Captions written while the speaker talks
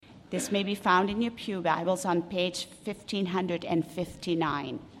This may be found in your pew Bibles on page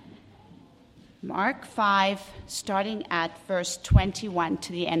 1559. Mark 5, starting at verse 21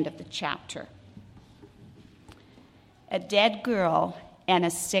 to the end of the chapter. A dead girl and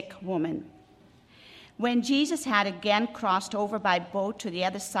a sick woman. When Jesus had again crossed over by boat to the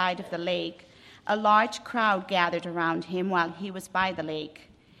other side of the lake, a large crowd gathered around him while he was by the lake.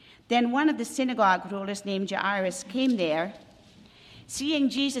 Then one of the synagogue rulers named Jairus came there. Seeing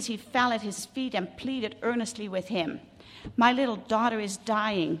Jesus, he fell at his feet and pleaded earnestly with him. "My little daughter is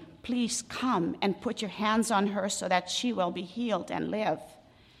dying. Please come and put your hands on her so that she will be healed and live."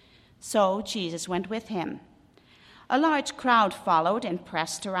 So Jesus went with him. A large crowd followed and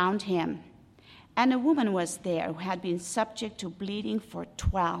pressed around him. And a woman was there who had been subject to bleeding for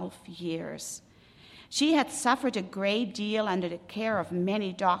 12 years. She had suffered a great deal under the care of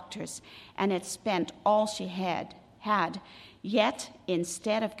many doctors and had spent all she had. Yet,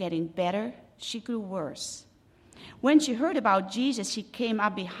 instead of getting better, she grew worse. When she heard about Jesus, she came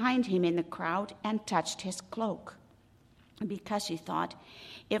up behind him in the crowd and touched his cloak, because she thought,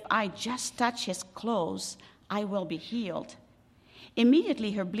 "If I just touch his clothes, I will be healed."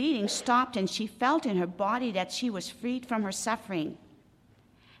 Immediately her bleeding stopped, and she felt in her body that she was freed from her suffering.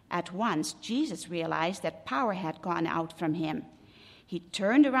 At once, Jesus realized that power had gone out from him. He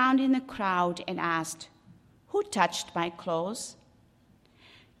turned around in the crowd and asked, "Who touched my clothes?"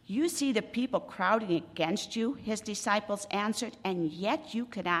 "You see the people crowding against you," his disciples answered, "and yet you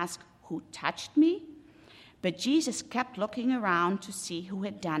could ask, 'Who touched me?'" But Jesus kept looking around to see who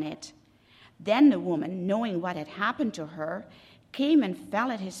had done it. Then the woman, knowing what had happened to her, came and fell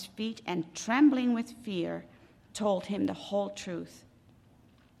at his feet and, trembling with fear, told him the whole truth.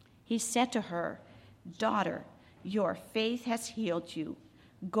 He said to her, "Daughter, your faith has healed you.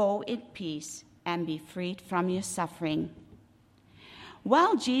 Go in peace and be freed from your suffering."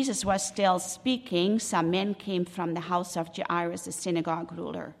 While Jesus was still speaking, some men came from the house of Jairus, the synagogue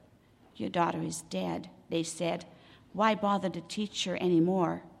ruler. "Your daughter is dead," they said. "Why bother the teacher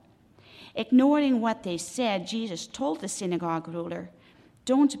anymore?" Ignoring what they said, Jesus told the synagogue ruler,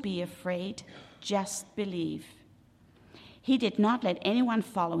 "Don't be afraid, just believe." He did not let anyone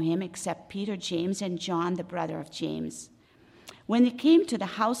follow him except Peter, James, and John, the brother of James. When they came to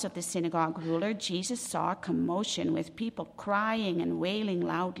the house of the synagogue ruler, Jesus saw a commotion with people crying and wailing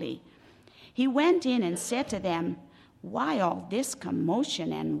loudly. He went in and said to them, "Why all this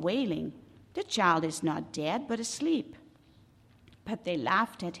commotion and wailing? The child is not dead, but asleep." But they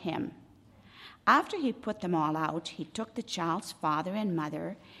laughed at him. After he put them all out, he took the child's father and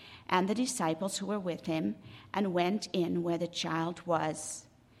mother and the disciples who were with him and went in where the child was.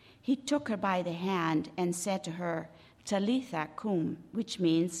 He took her by the hand and said to her, "Talitha cum," which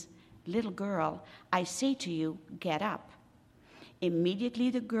means, "Little girl, I say to you, get up."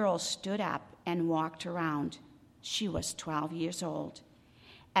 Immediately the girl stood up and walked around. She was 12 years old.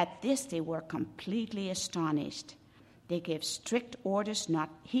 At this they were completely astonished. He gave strict orders not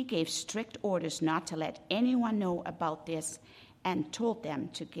to let anyone know about this, and told them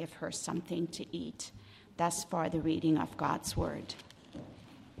to give her something to eat. Thus far the reading of God's word.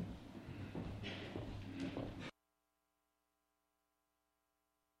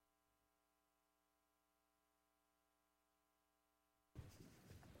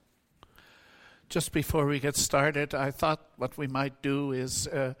 Just before we get started, I thought what we might do is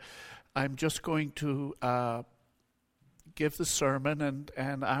I'm just going to give the sermon,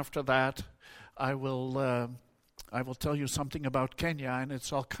 and after that I will tell you something about Kenya, and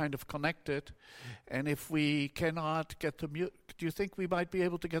it's all kind of connected. And if we cannot get the do you think we might be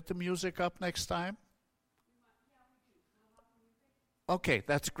able to get the music up next time? Okay,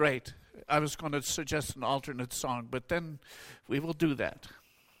 that's great. I was going to suggest an alternate song, but then we will do that.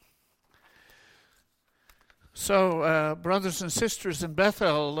 So, brothers and sisters in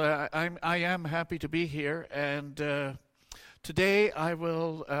Bethel, I am happy to be here, and today I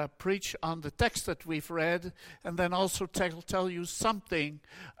will preach on the text that we've read, and then also tell you something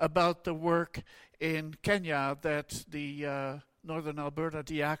about the work in Kenya that the Northern Alberta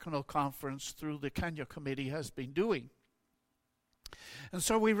Diaconal Conference through the Kenya Committee has been doing. And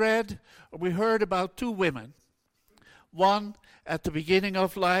so we heard about two women. One at the beginning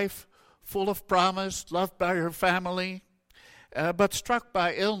of life, full of promise, loved by her family, but struck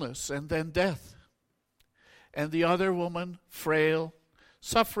by illness and then death. And the other woman, frail,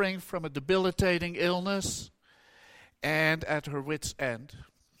 suffering from a debilitating illness, and at her wit's end.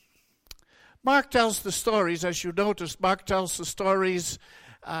 Mark tells the stories, as you noticed, Mark tells the stories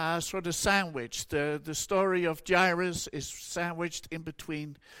sort of sandwiched. The story of Jairus is sandwiched in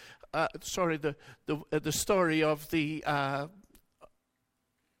between, the story of the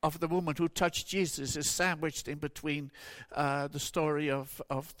of the woman who touched Jesus is sandwiched in between the story of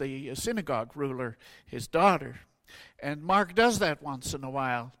the synagogue ruler, his daughter. And Mark does that once in a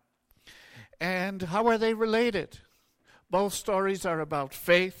while. And how are they related? Both stories are about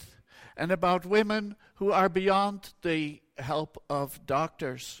faith and about women who are beyond the help of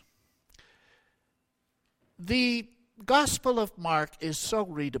doctors. The Gospel of Mark is so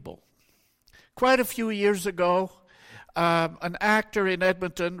readable. Quite a few years ago, an actor in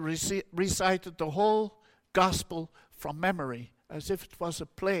Edmonton recited the whole Gospel from memory, as if it was a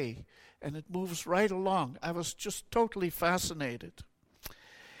play, and it moves right along. I was just totally fascinated.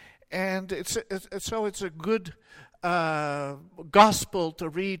 And it's a good Gospel to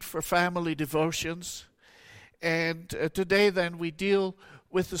read for family devotions. And today then we deal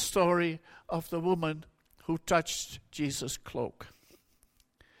with the story of the woman who touched Jesus' cloak.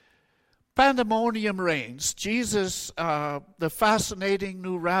 Pandemonium reigns. Jesus, the fascinating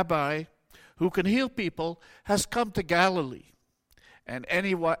new rabbi who can heal people, has come to Galilee. And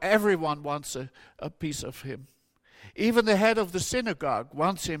everyone wants a piece of him. Even the head of the synagogue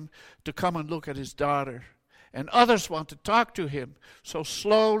wants him to come and look at his daughter. And others want to talk to him. So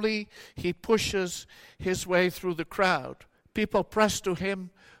slowly he pushes his way through the crowd. People press to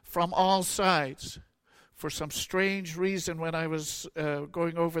him from all sides. For some strange reason, when I was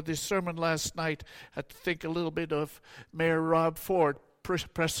going over this sermon last night, I had to think a little bit of Mayor Rob Ford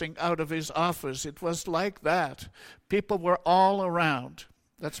pressing out of his office. It was like that. People were all around.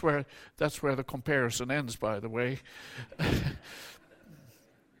 That's where the comparison ends, by the way.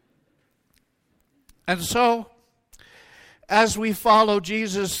 And so, as we follow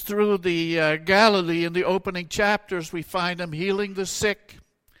Jesus through the Galilee in the opening chapters, we find him healing the sick,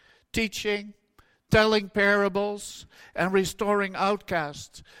 teaching, telling parables, and restoring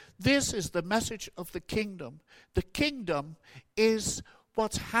outcasts. This is the message of the kingdom. The kingdom is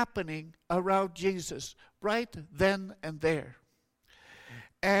what's happening around Jesus right then and there.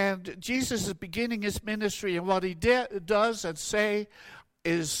 And Jesus is beginning his ministry, and what he does and say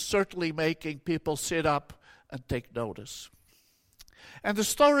is certainly making people sit up and take notice. And the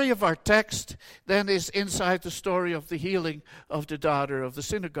story of our text then is inside the story of the healing of the daughter of the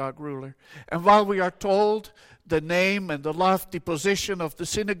synagogue ruler. And while we are told the name and the lofty position of the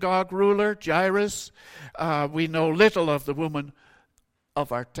synagogue ruler, Jairus, we know little of the woman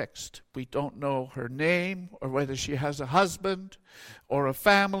of our text. We don't know her name or whether she has a husband or a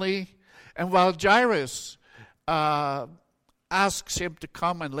family. And while Jairus asks him to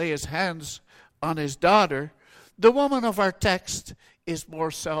come and lay his hands on his daughter, the woman of our text is more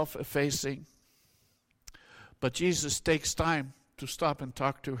self-effacing. But Jesus takes time to stop and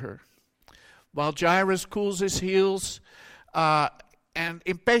talk to her. While Jairus cools his heels and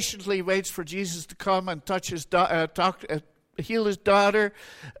impatiently waits for Jesus to come and heal his daughter,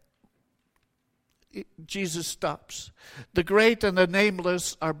 Jesus stops. The great and the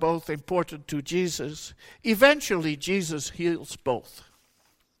nameless are both important to Jesus. Eventually, Jesus heals both.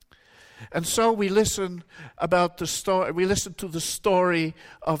 And so we listen about the story. We listen to the story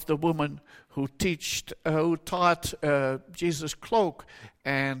of the woman who taught Jesus' cloak,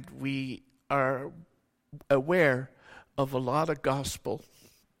 and we are aware of a lot of gospel.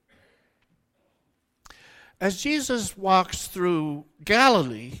 As Jesus walks through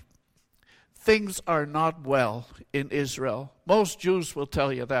Galilee, things are not well in Israel. Most Jews will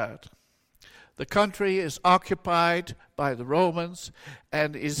tell you that. The country is occupied by the Romans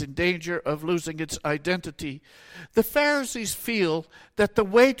and is in danger of losing its identity. The Pharisees feel that the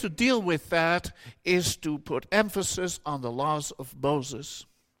way to deal with that is to put emphasis on the laws of Moses,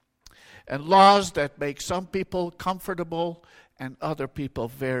 and laws that make some people comfortable and other people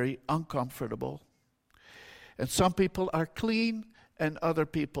very uncomfortable. And some people are clean and other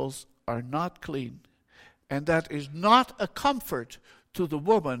people are not clean. And that is not a comfort to the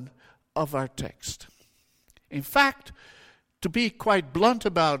woman of our text. In fact, to be quite blunt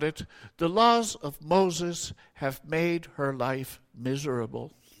about it, the laws of Moses have made her life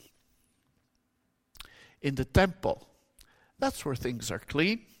miserable. In the temple, that's where things are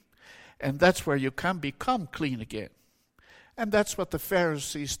clean, and that's where you can become clean again. And that's what the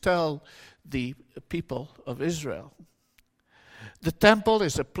Pharisees tell the people of Israel. The temple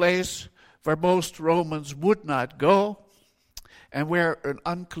is a place where most Romans would not go, and where an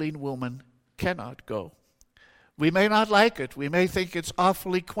unclean woman cannot go. We may not like it. We may think it's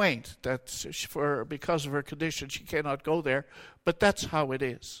awfully quaint that because of her condition she cannot go there, but that's how it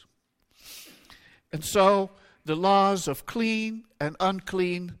is. And so the laws of clean and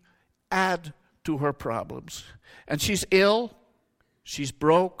unclean add to her problems. And she's ill, she's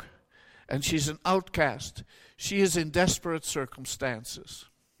broke, and she's an outcast. She is in desperate circumstances.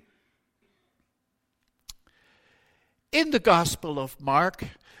 In the Gospel of Mark,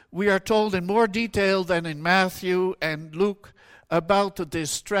 we are told in more detail than in Matthew and Luke about the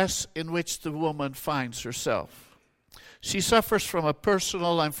distress in which the woman finds herself. She suffers from a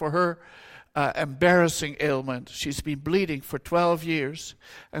personal and for her embarrassing ailment. She's been bleeding for 12 years.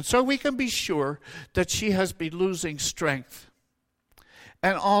 And so we can be sure that she has been losing strength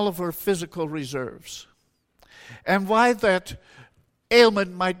and all of her physical reserves. And why that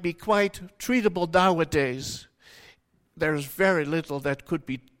ailment might be quite treatable nowadays, there's very little that could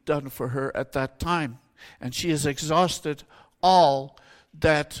be done for her at that time. And she has exhausted all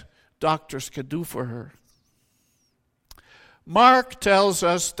that doctors can do for her. Mark tells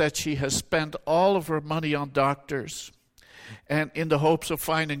us that she has spent all of her money on doctors and in the hopes of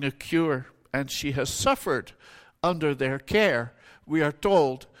finding a cure, and she has suffered under their care, we are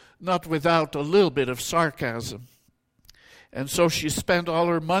told, not without a little bit of sarcasm. And so she spent all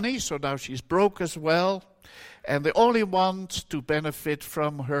her money, so now she's broke as well, and the only ones to benefit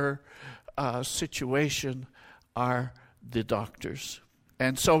from her situation are the doctors.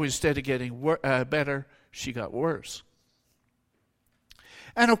 And so instead of getting better, she got worse.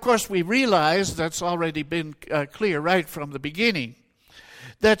 And of course, we realize that's already been clear right from the beginning,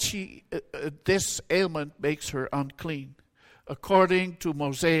 that this ailment makes her unclean. According to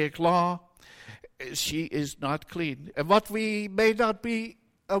Mosaic law, she is not clean. And what we may not be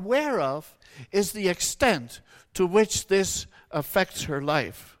aware of is the extent to which this affects her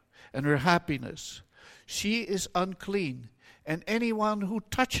life and her happiness. She is unclean, and anyone who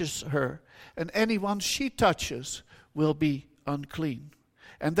touches her and anyone she touches will be unclean.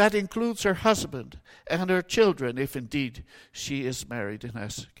 And that includes her husband and her children, if indeed she is married and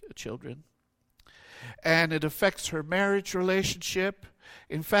has children. And it affects her marriage relationship.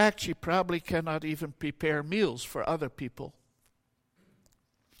 In fact, she probably cannot even prepare meals for other people.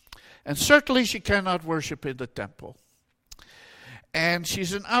 And certainly she cannot worship in the temple. And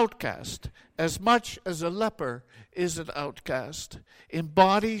she's an outcast, as much as a leper is an outcast. In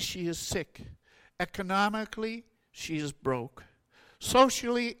body, she is sick. Economically, she is broke.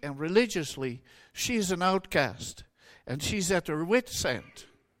 Socially and religiously, she is an outcast. And she's at her wit's end.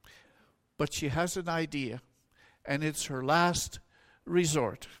 But she has an idea, and it's her last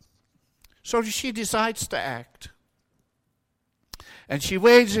resort. So she decides to act. And she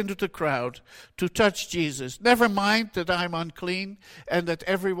wades into the crowd to touch Jesus. Never mind that I'm unclean and that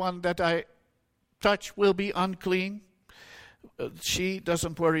everyone that I touch will be unclean. She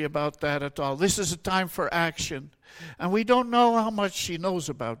doesn't worry about that at all. This is a time for action. And we don't know how much she knows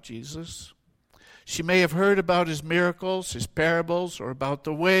about Jesus. She may have heard about his miracles, his parables, or about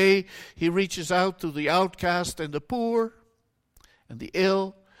the way he reaches out to the outcast and the poor and the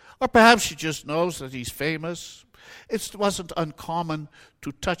ill. Or perhaps she just knows that he's famous. It wasn't uncommon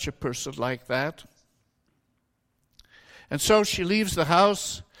to touch a person like that. And so she leaves the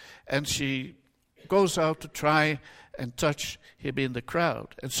house and she goes out to try and touch him in the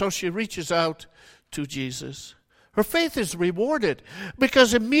crowd. And so she reaches out to Jesus. Her faith is rewarded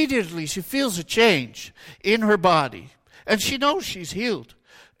because immediately she feels a change in her body. And she knows she's healed.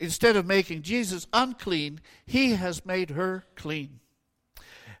 Instead of making Jesus unclean, he has made her clean.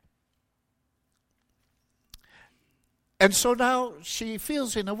 And so now she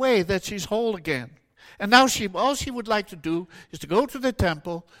feels in a way that she's whole again. And now all she would like to do is to go to the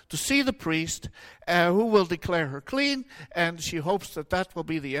temple to see the priest who will declare her clean, and she hopes that that will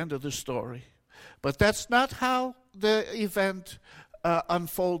be the end of the story. But that's not how the event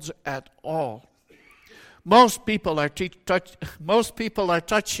unfolds at all. Most people are touching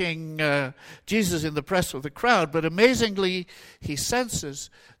Jesus in the press of the crowd, but amazingly, he senses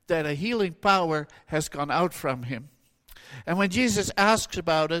that a healing power has gone out from him. And when Jesus asks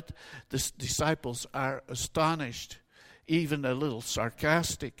about it, the disciples are astonished, even a little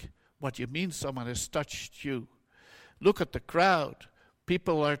sarcastic. What do you mean someone has touched you? Look at the crowd.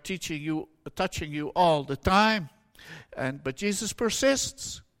 People are touching you all the time. But Jesus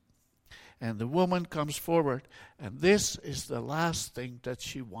persists. And the woman comes forward. And this is the last thing that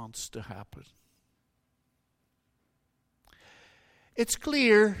she wants to happen. It's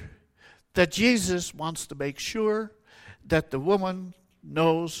clear that Jesus wants to make sure that the woman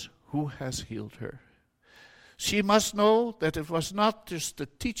knows who has healed her. She must know that it was not just the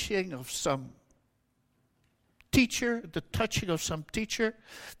teaching of some teacher, the touching of some teacher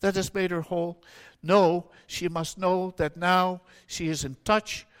that has made her whole. No, she must know that now she is in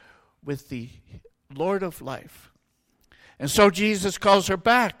touch with the Lord of life. And so Jesus calls her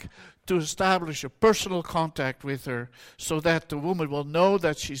back to establish a personal contact with her so that the woman will know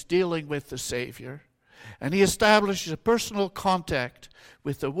that she's dealing with the Savior. And he establishes a personal contact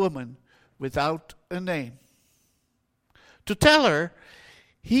with the woman without a name. to tell her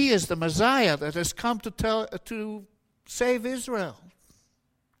he is the Messiah that has come to save Israel.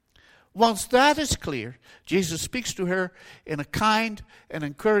 Once that is clear, Jesus speaks to her in a kind and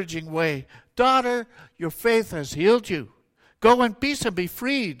encouraging way. Daughter, your faith has healed you. Go in peace and be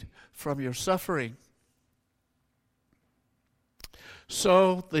freed from your suffering.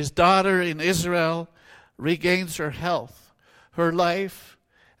 So this daughter in Israel regains her health, her life,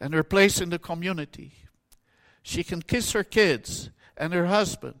 and her place in the community. She can kiss her kids and her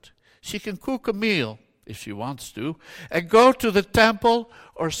husband. She can cook a meal, if she wants to, and go to the temple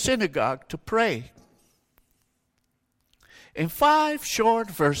or synagogue to pray. In 5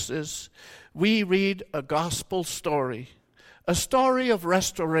 short verses, we read a gospel story, a story of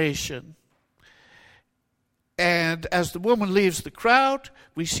restoration. And as the woman leaves the crowd,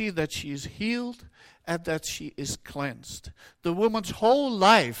 we see that she is healed and that she is cleansed. The woman's whole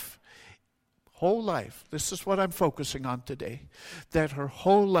life, this is what I'm focusing on today, that her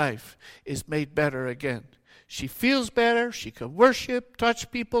whole life is made better again. She feels better, she can worship, touch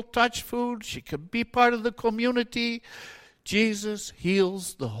people, touch food, she can be part of the community. Jesus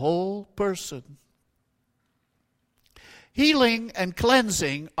heals the whole person. Healing and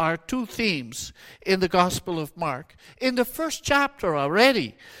cleansing are 2 themes in the Gospel of Mark. In the first chapter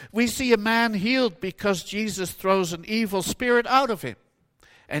already, we see a man healed because Jesus throws an evil spirit out of him.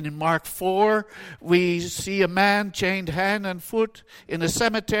 And in Mark 4, we see a man chained hand and foot in a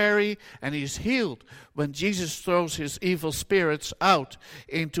cemetery, and he's healed when Jesus throws his evil spirits out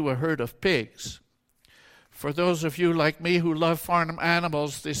into a herd of pigs. For those of you like me who love farm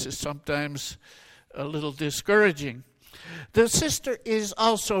animals, this is sometimes a little discouraging. The sister is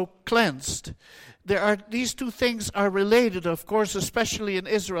also cleansed. These 2 things are related, of course, especially in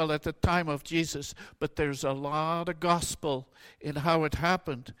Israel at the time of Jesus, but there's a lot of gospel in how it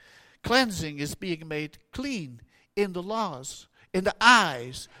happened. Cleansing is being made clean in the laws, in the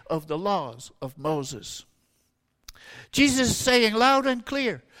eyes of the laws of Moses. Jesus is saying loud and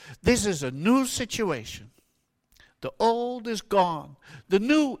clear, this is a new situation. The old is gone. The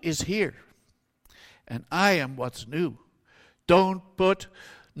new is here. And I am what's new. Don't put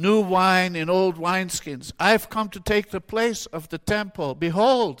new wine in old wineskins. I've come to take the place of the temple.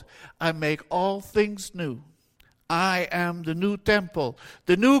 Behold, I make all things new. I am the new temple,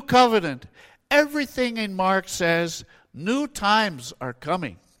 the new covenant. Everything in Mark says new times are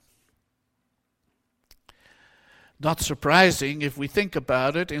coming. Not surprising if we think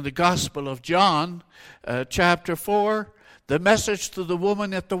about it, in the Gospel of John, chapter 4, the message to the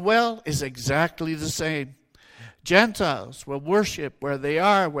woman at the well is exactly the same. Gentiles will worship where they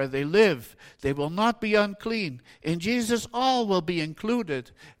are, where they live. They will not be unclean. In Jesus, all will be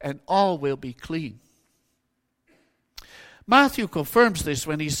included, and all will be clean. Matthew confirms this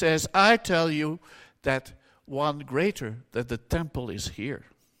when he says, I tell you that one greater than the temple is here.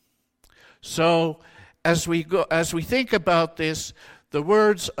 So, as we think about this, the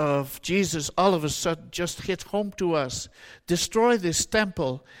words of Jesus all of a sudden just hit home to us. Destroy this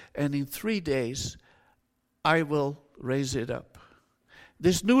temple, and in 3 days I will raise it up.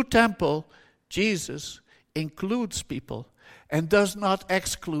 This new temple, Jesus, includes people and does not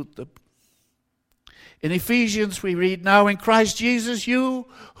exclude them. In Ephesians we read, now in Christ Jesus, you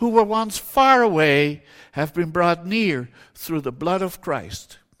who were once far away have been brought near through the blood of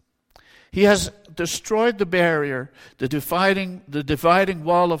Christ. He has destroyed the barrier, the dividing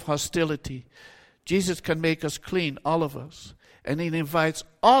wall of hostility. Jesus can make us clean, all of us. And he invites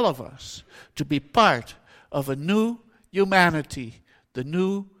all of us to be part of a new humanity, the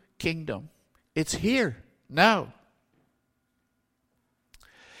new kingdom. It's here, now.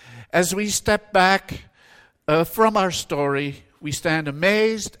 As we step back from our story, we stand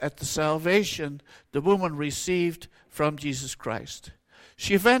amazed at the salvation the woman received from Jesus Christ.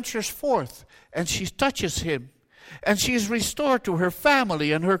 She ventures forth and she touches him, and she is restored to her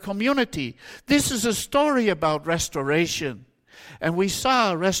family and her community. This is a story about restoration. And we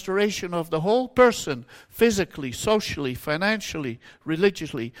saw restoration of the whole person, physically, socially, financially,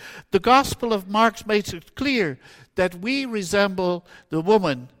 religiously. The Gospel of Mark makes it clear that we resemble the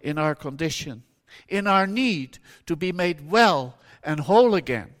woman in our condition, in our need to be made well and whole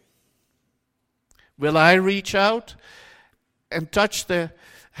again. Will I reach out and touch the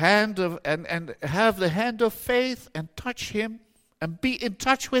hand of and have the hand of faith and touch him and be in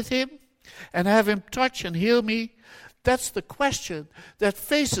touch with him and have him touch and heal me? That's the question that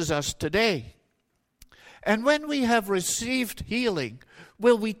faces us today. And when we have received healing,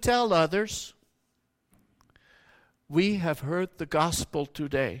 will we tell others? We have heard the gospel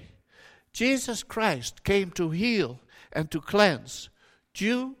today. Jesus Christ came to heal and to cleanse,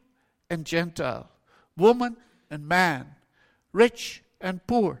 Jew and Gentile, woman and man, rich and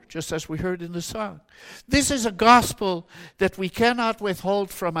poor, just as we heard in the song. This is a gospel that we cannot withhold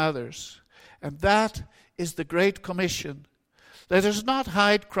from others, and that is the Great Commission. Let us not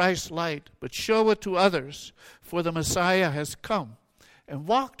hide Christ's light, but show it to others, for the Messiah has come and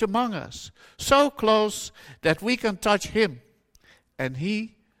walked among us, so close that we can touch him, and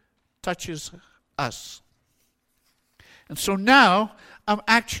he touches us. And so now, I'm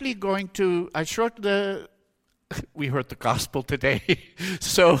actually going to, we heard the gospel today,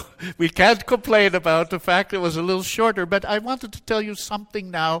 so we can't complain about the fact it was a little shorter, but I wanted to tell you something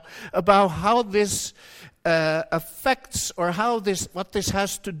now about how this affects, or what this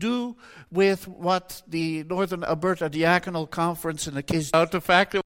has to do with what the Northern Alberta Diaconal Conference and the case about the fact that